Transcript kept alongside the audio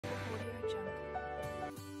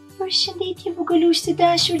Përshëndetje vogëlush të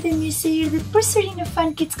dashur dhe mirë se erdhët përsëri në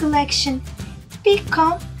Fun Kids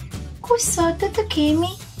Collection.com, ku sot të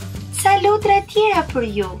kemi ca lodra tjera për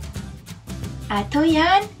ju. Ato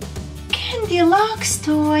janë Candylocks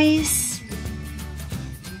toys.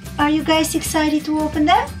 Are you guys excited to open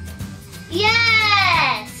them?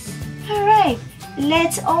 Yes! Alright,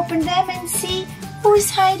 let's open them and see who's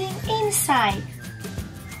hiding inside.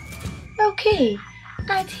 Okay,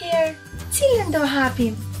 atëherë, cilën do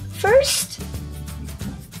hapim? First?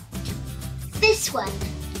 This one.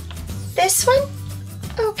 This one?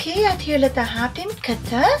 Okay, atëherë le ta hapim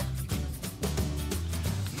këtë.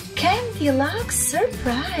 Candylocks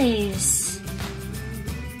surprise.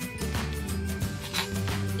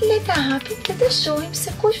 Le ta hapim dhe të shohim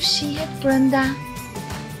se kush fshihet brenda.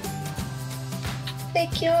 Dhe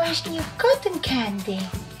kjo është një cotton candy.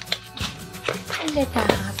 Le ta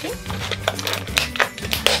hapim.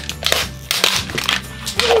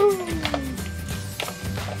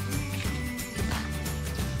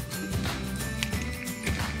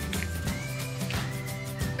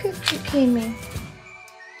 Këtë kemi.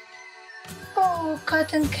 Oh,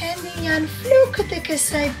 cotton candy janë flokët e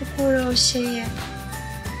kësaj bukurosheje.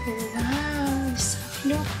 Wow, sa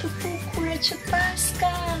flokë të bukura që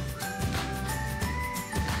paska.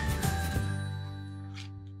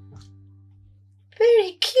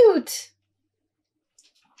 Very cute.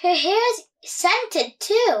 Her hair is scented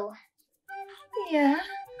too. Yeah.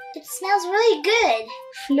 It smells really good.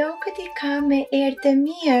 Flokët I ka me erë të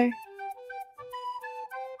mirë.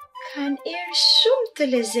 Kanë erë shumë të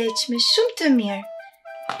lezetshme, shumë të mirë.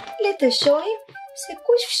 Le të shohim se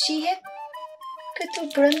kush fshihet këtu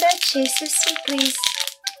brenda qesës surprizë.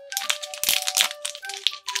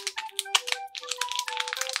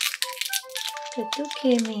 Këtu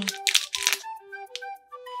kemi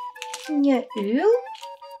një yll.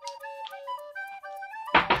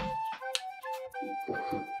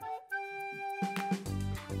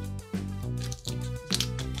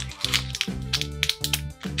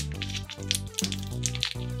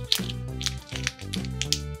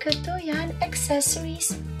 Këto janë accessories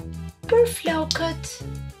për flokët.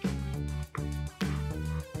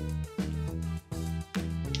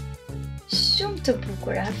 Shumë të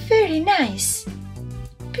bukura, very nice,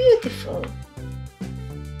 beautiful.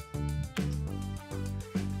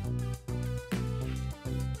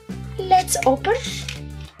 Let's open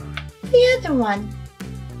the other one.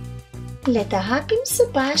 Le ta hapim së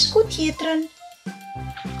bashku tjetrën.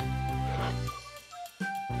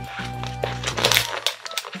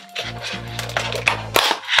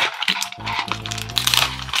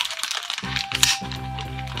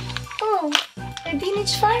 E dini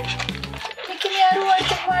çfarë? Ne kemi haruar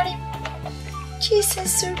të marrim qesën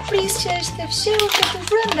surprizë që është e fshehur këtu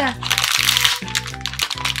brenda.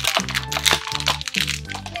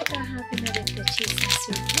 Le ta hapim edhe këtë qesën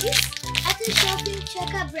surprizë. Atë shohim që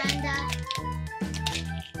ka brenda.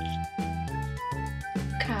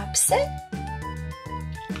 Kapse.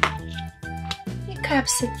 Një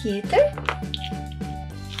kapse tjetër.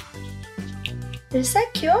 Dërsa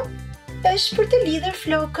kjo është për të lidhur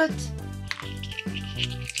flokët.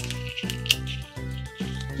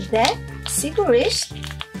 Dhe, sigurisht,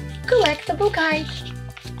 collectible guide.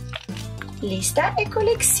 Lista e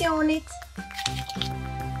koleksionit.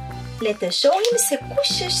 Le të shohim se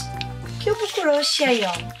kush është kjo bukuroshja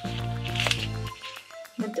jonë.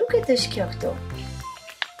 Më duket është kjo këtu.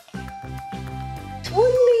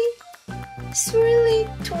 Twirly, swirly,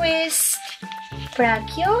 twist. Pra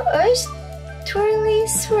kjo është twirly,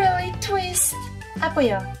 swirly, twist. Apo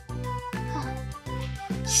jo?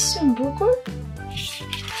 Shumë bukur.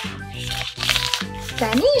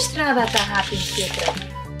 Tani është radha ta hapim tjetrën.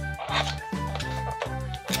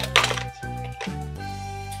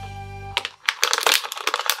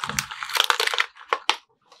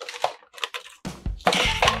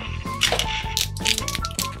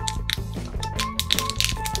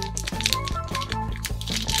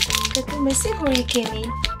 Këtu me siguri kemi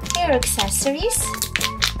hair accessories,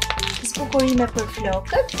 zbukurime për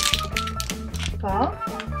flokët. Po.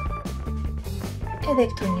 Edhe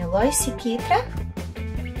këtu një lloj si tjetra,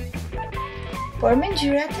 por me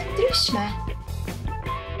ngjyra të ndryshme.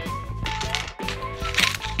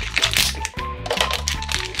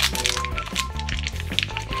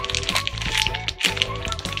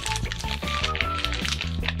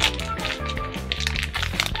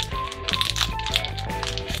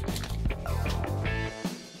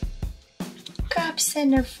 Kapse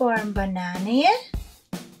në formë bananeje,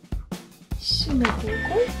 shumë e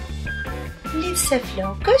bukur, lidhse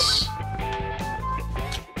flokësh,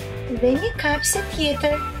 dhe një kapse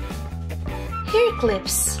tjetër, hair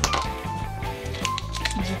clips.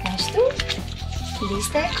 Gjithashtu,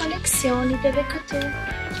 lista e koleksioniteve këtu.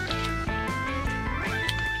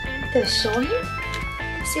 Të shohim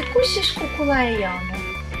se kush është kukulla e jonë.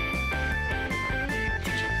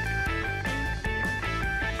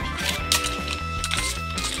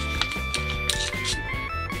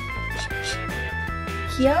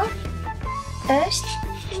 Kjo është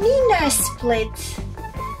një split.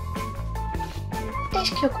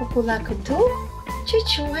 Është kjo kukulla këtu që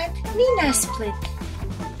quhet një split.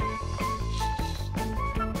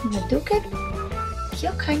 Më duket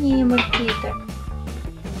kjo ka një emër tjetër.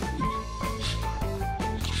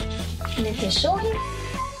 Le të shohim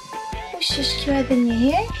kush është kjo edhe një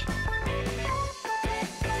herë.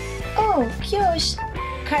 Oh, kjo është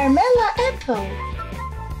Caramella Apple.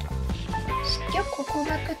 Kjo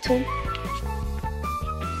kukulla këtu.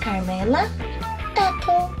 Caramella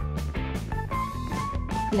Apple.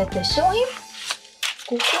 Le të shohim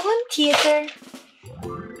kukullën tjetër.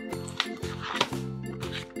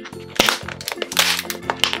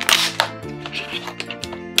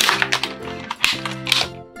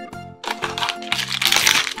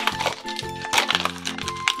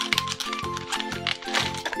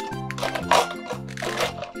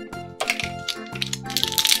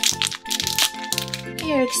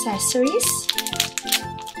 Hair accessories,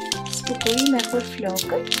 spukurime për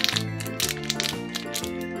flokët,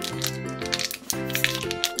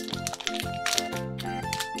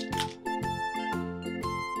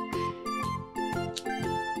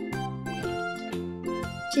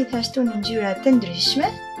 gjithashtu në ngjyra të ndryshme,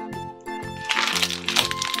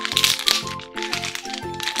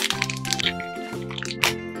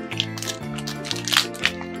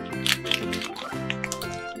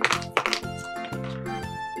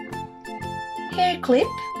 hair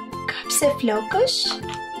clip, kapse flokësh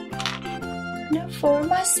në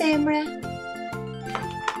forma semre.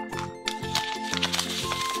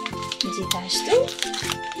 Gjithashtu,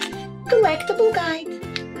 collectible guide,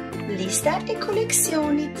 lista e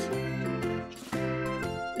koleksionit.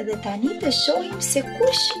 Dhe tani të shohim se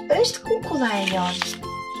kush është kukulla e jonë.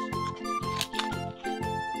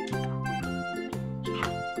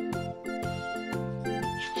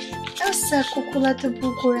 Sa kukulla të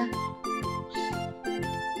bukura.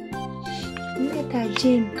 Ne ta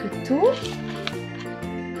gjejmë këtu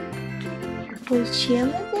për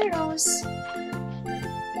qiellën e roz.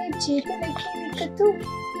 E gjetëm e kemi këtu.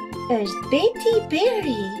 Është Betty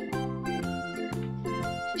Berry.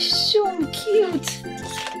 Shumë cute.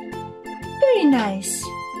 Very nice.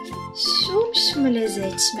 Shumë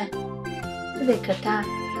lezetshme. Dhe këta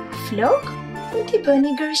flok mund t'i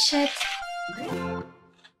bëni gërshet.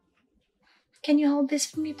 Can you hold this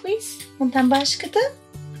for me, please? Mund ta mbash këtë?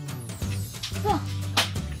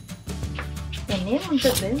 E ne mund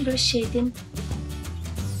të bëjmë gërshetin.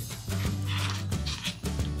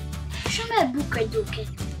 Shumë e bukur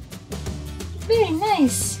duket. Very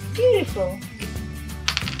nice. Beautiful.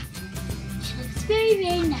 It's very,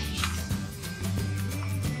 very nice.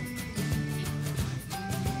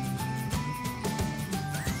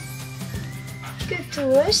 Këtu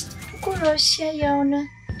është bukuroshja jonë.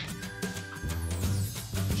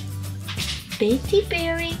 Betty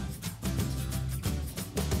Berry.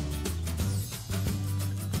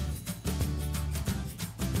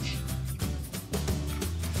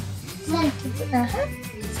 Aha.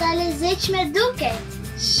 Sa lezetshme duket.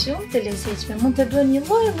 Shumë të lezetshme. Mund të bëni një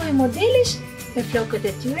lloj modelesh me flokët e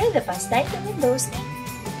tyre dhe pastaj të vendosni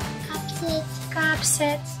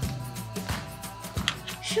kapset.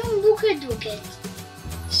 Shumë bukur duket.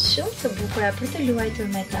 Shumë të bukura për të luajtur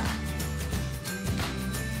me ta.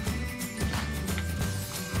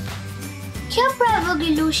 Kjo pra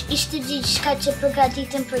vogëlush ishte gjithçka që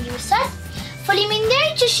përgatitëm për ju sot.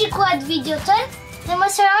 Faleminderit që shikuat video tonë dhe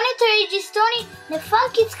mos harroni të regjistroni në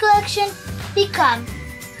funkidscollection.com.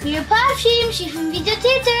 Mirupafshim, shihim video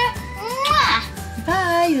tjetër.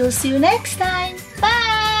 Bye, we'll see you next time.